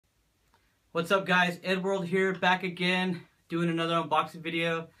What's up guys, Edworld here, back again doing another unboxing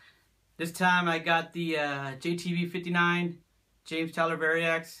video. This time I got the JTV-59 James Tyler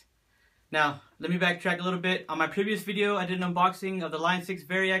Variax. Now let me backtrack a little bit. On my previous video I did an unboxing of the Line 6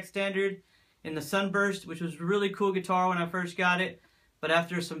 Variax Standard in the Sunburst, which was a really cool guitar when I first got it. But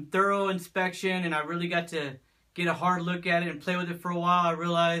after some thorough inspection and I really got to get a hard look at it and play with it for a while, I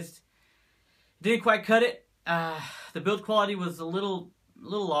realized it didn't quite cut it. The build quality was a little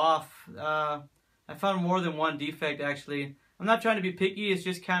off. I found more than one defect actually. I'm not trying to be picky, it's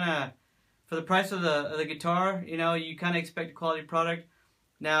just kind of for the price of the guitar, you know, you kind of expect a quality product.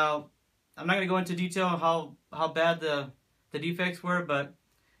 Now, I'm not going to go into detail on how bad the defects were, but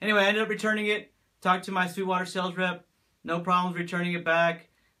anyway, I ended up returning it. Talked to my Sweetwater sales rep, no problems returning it back.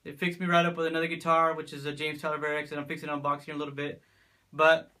 They fixed me right up with another guitar, which is a James Tyler Variax, and I'm fixing an unboxing in a little bit.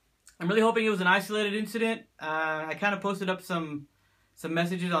 But I'm really hoping it was an isolated incident. I kind of posted up some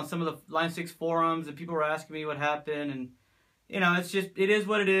messages on some of the Line 6 forums, and people were asking me what happened, and you know, it is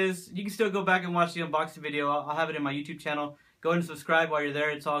what it is. You can still go back and watch the unboxing video. I'll have it in my YouTube channel. Go ahead and subscribe while you're there.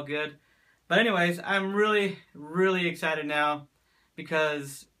 It's all good. But anyways, I'm really excited now,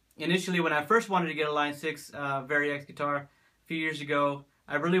 because initially when I first wanted to get a Line 6 Variax guitar a few years ago,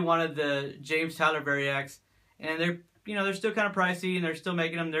 I really wanted the James Tyler Variax, and they're still kind of pricey, and they're still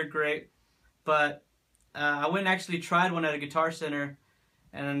making them. They're great, but I went and actually tried one at a Guitar Center,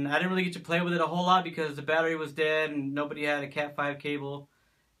 and I didn't really get to play with it a whole lot because the battery was dead and nobody had a Cat 5 cable,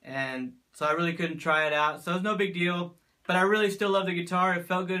 and so I really couldn't try it out. So it was no big deal, but I really still love the guitar. It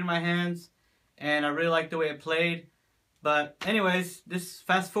felt good in my hands, and I really liked the way it played. But anyways, this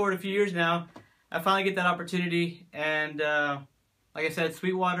fast forward a few years now, I finally get that opportunity, and like I said,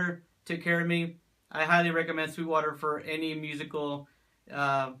 Sweetwater took care of me. I highly recommend Sweetwater for any musical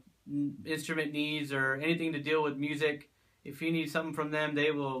instrument needs or anything to deal with music. If you need something from them, they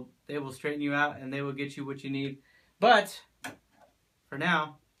will straighten you out and they will get you what you need. But for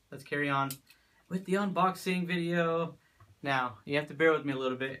now, let's carry on with the unboxing video. Now, you have to bear with me a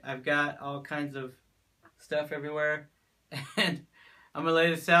little bit. I've got all kinds of stuff everywhere, and I'm gonna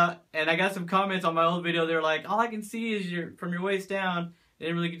lay this out. And I got some comments on my old video. They're like, all I can see is from your waist down. They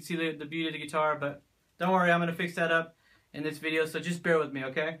didn't really get to see the beauty of the guitar, but don't worry, I'm gonna fix that up in this video, so just bear with me,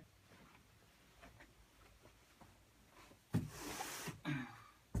 okay?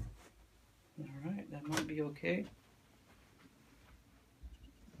 Alright, that might be okay.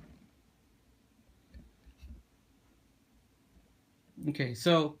 Okay,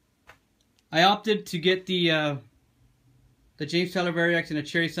 so I opted to get the James Tyler Variax in a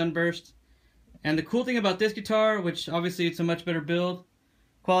Cherry Sunburst. And the cool thing about this guitar, which obviously it's a much better build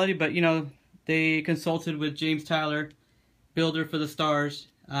quality, but you know, they consulted with James Tyler, builder for the stars.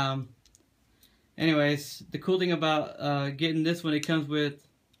 Anyways, the cool thing about getting this one, it comes with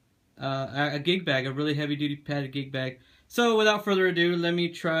a gig bag, a really heavy duty padded gig bag. So without further ado, let me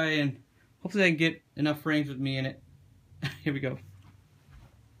try and hopefully I can get enough frames with me in it. Here we go.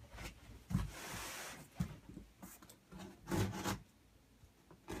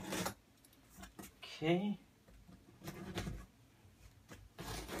 Okay.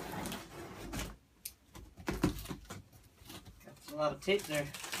 Got a lot of tape there.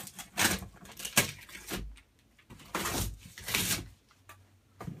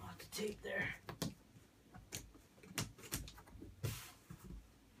 Lots of tape there.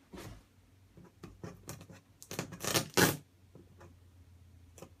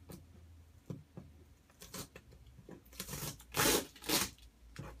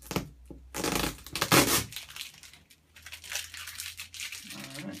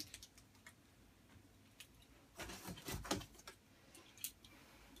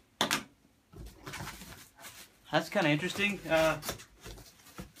 That's kind of interesting. The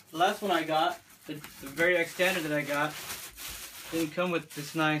last one I got, the Variax Standard that I got, didn't come with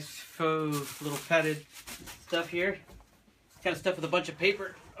this nice faux little padded stuff here. It's kind of stuff with a bunch of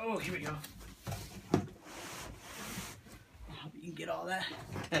paper. Oh, here we go. I hope you can get all that.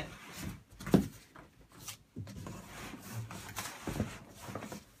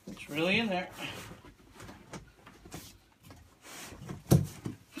 It's really in there.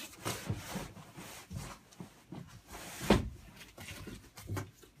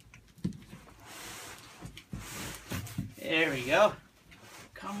 There we go.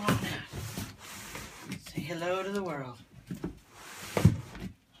 Come on now. Say hello to the world.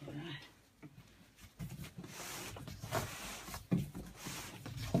 All right.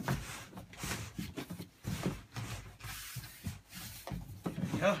 There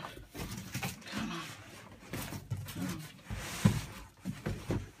we go. Come on.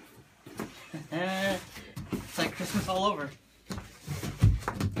 It's like Christmas all over.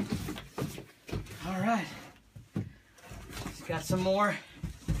 got some more.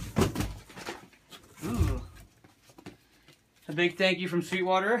 Ooh. A big thank you from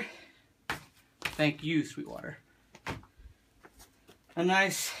Sweetwater. Thank you, Sweetwater. A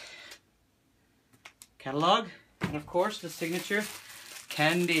nice catalog, and of course the signature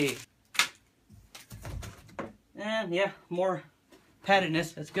candy. And yeah, more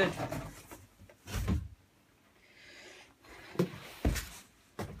paddedness, that's good.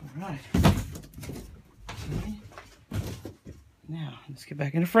 Alright. Okay. Now, let's get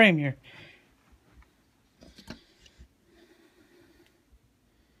back in the frame here.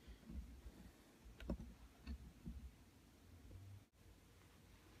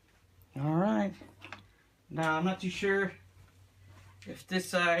 Alright. Now, I'm not too sure if this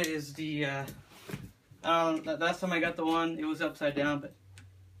side is the, last time I got the one, it was upside down, but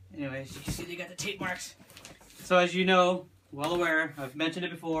anyways, you can see they got the tape marks. So as you know, well aware, I've mentioned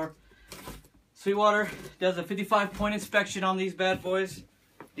it before, Sweetwater does a 55-point inspection on these bad boys.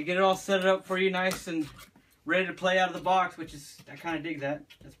 They get it all set up for you nice and ready to play out of the box, which is, I kind of dig that.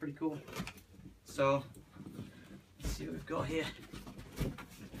 That's pretty cool. So, let's see what we've got here.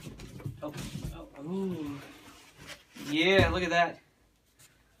 Ooh. Yeah, look at that.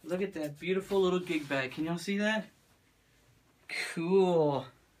 Look at that beautiful little gig bag. Can y'all see that? Cool.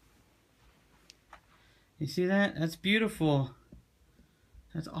 You see that? That's beautiful.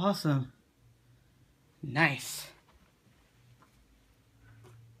 That's awesome. Nice.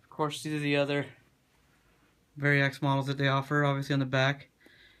 Of course, these are the other Variax models that they offer, obviously on the back.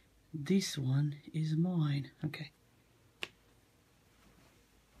 This one is mine. Okay.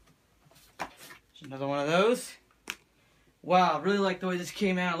 There's another one of those. Wow, I really like the way this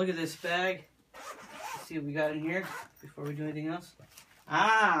came out. Look at this bag. Let's see what we got in here before we do anything else.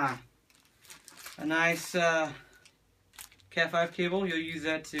 Ah! A nice Cat 5 cable. You'll use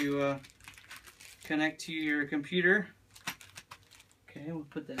that to connect to your computer. Okay, we'll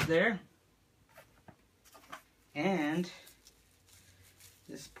put that there. And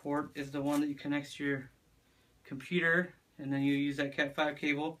this port is the one that you connect to your computer, and then you use that Cat 5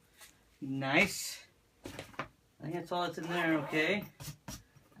 cable. Nice. I think that's all that's in there, okay?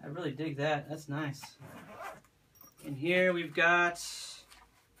 I really dig that. That's nice. And here we've got,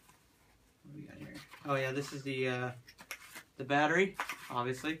 what do we got here? Oh yeah, this is the battery,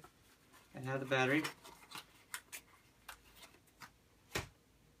 obviously. I have the battery.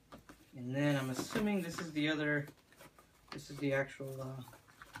 And then I'm assuming this is the other, this is the actual,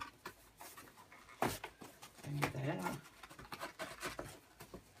 I get that out.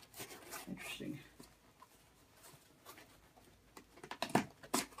 Interesting.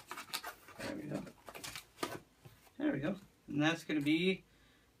 There we go. There we go. And that's going to be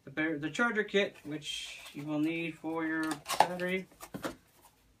the charger kit, which you will need for your battery.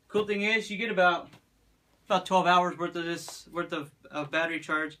 Cool thing is, you get about 12 hours worth of battery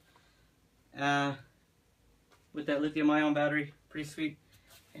charge with that lithium-ion battery. Pretty sweet.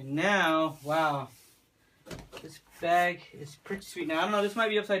 And now, wow, this bag is pretty sweet. Now I don't know, this might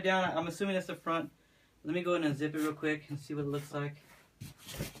be upside down. I'm assuming that's the front. Let me go ahead and zip it real quick and see what it looks like.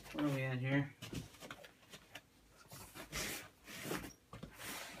 Where are we at here?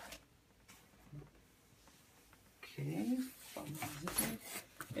 Okay,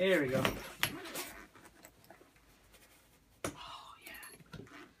 there we go. Oh yeah,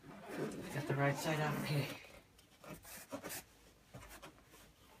 got the right side out. Okay.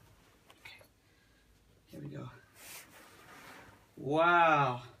 Here we go.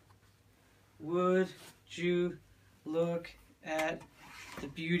 Wow. Would you look at the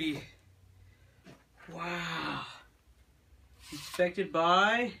beauty? Wow. Inspected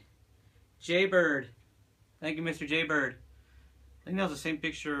by J-Bird. Thank you, Mr. J-Bird. I think that was the same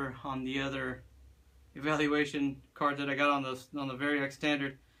picture on the other evaluation card that I got on the Variax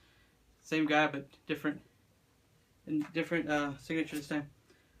Standard. Same guy, but different signature this time.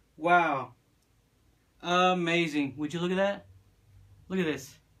 Wow. Amazing. Would you look at that? Look at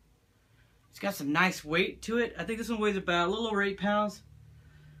this. It's got some nice weight to it. I think this one weighs about a little over 8 pounds.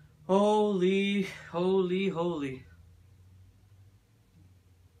 Holy, holy, holy.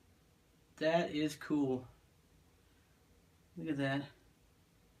 That is cool. Look at that.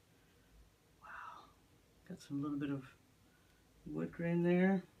 Wow. Got some little bit of wood grain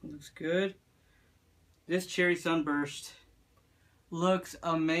there. Looks good. This cherry Sunburst looks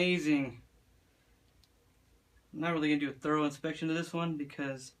amazing. I'm not really going to do a thorough inspection of this one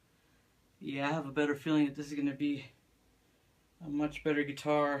because, yeah, I have a better feeling that this is going to be a much better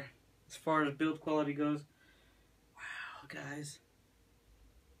guitar as far as build quality goes. Wow, guys.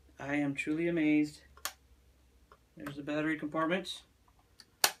 I am truly amazed. There's the battery compartment.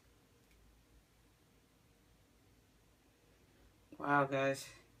 Wow, guys.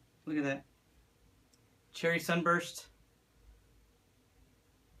 Look at that. Cherry Sunburst.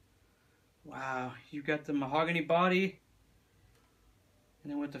 Wow, you've got the mahogany body.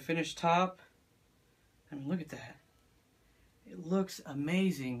 And then with the finished top. I mean, look at that. It looks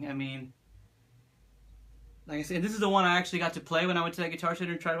amazing. I mean, like I said, this is the one I actually got to play when I went to that Guitar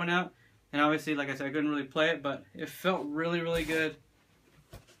Center and tried one out. And obviously, like I said, I couldn't really play it, but it felt really, really good.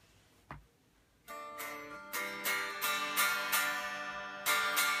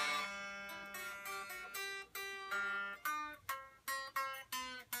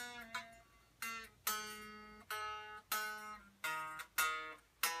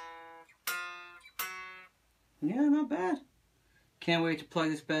 Yeah, not bad. Can't wait to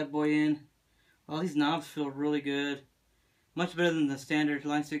plug this bad boy in. All these knobs feel really good. Much better than the standard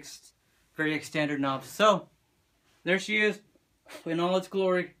Line 6 Variax Standard knobs. So, there she is in all its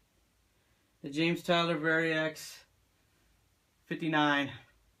glory. The James Tyler Variax 59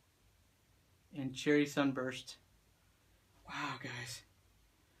 in Cherry Sunburst. Wow, guys.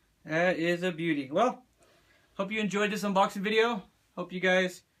 That is a beauty. Well, hope you enjoyed this unboxing video. Hope you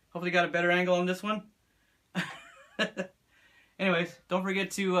guys hopefully got a better angle on this one. Anyways, don't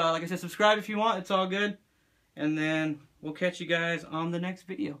forget to, like I said, subscribe if you want. It's all good. And then we'll catch you guys on the next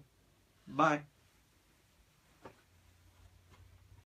video. Bye.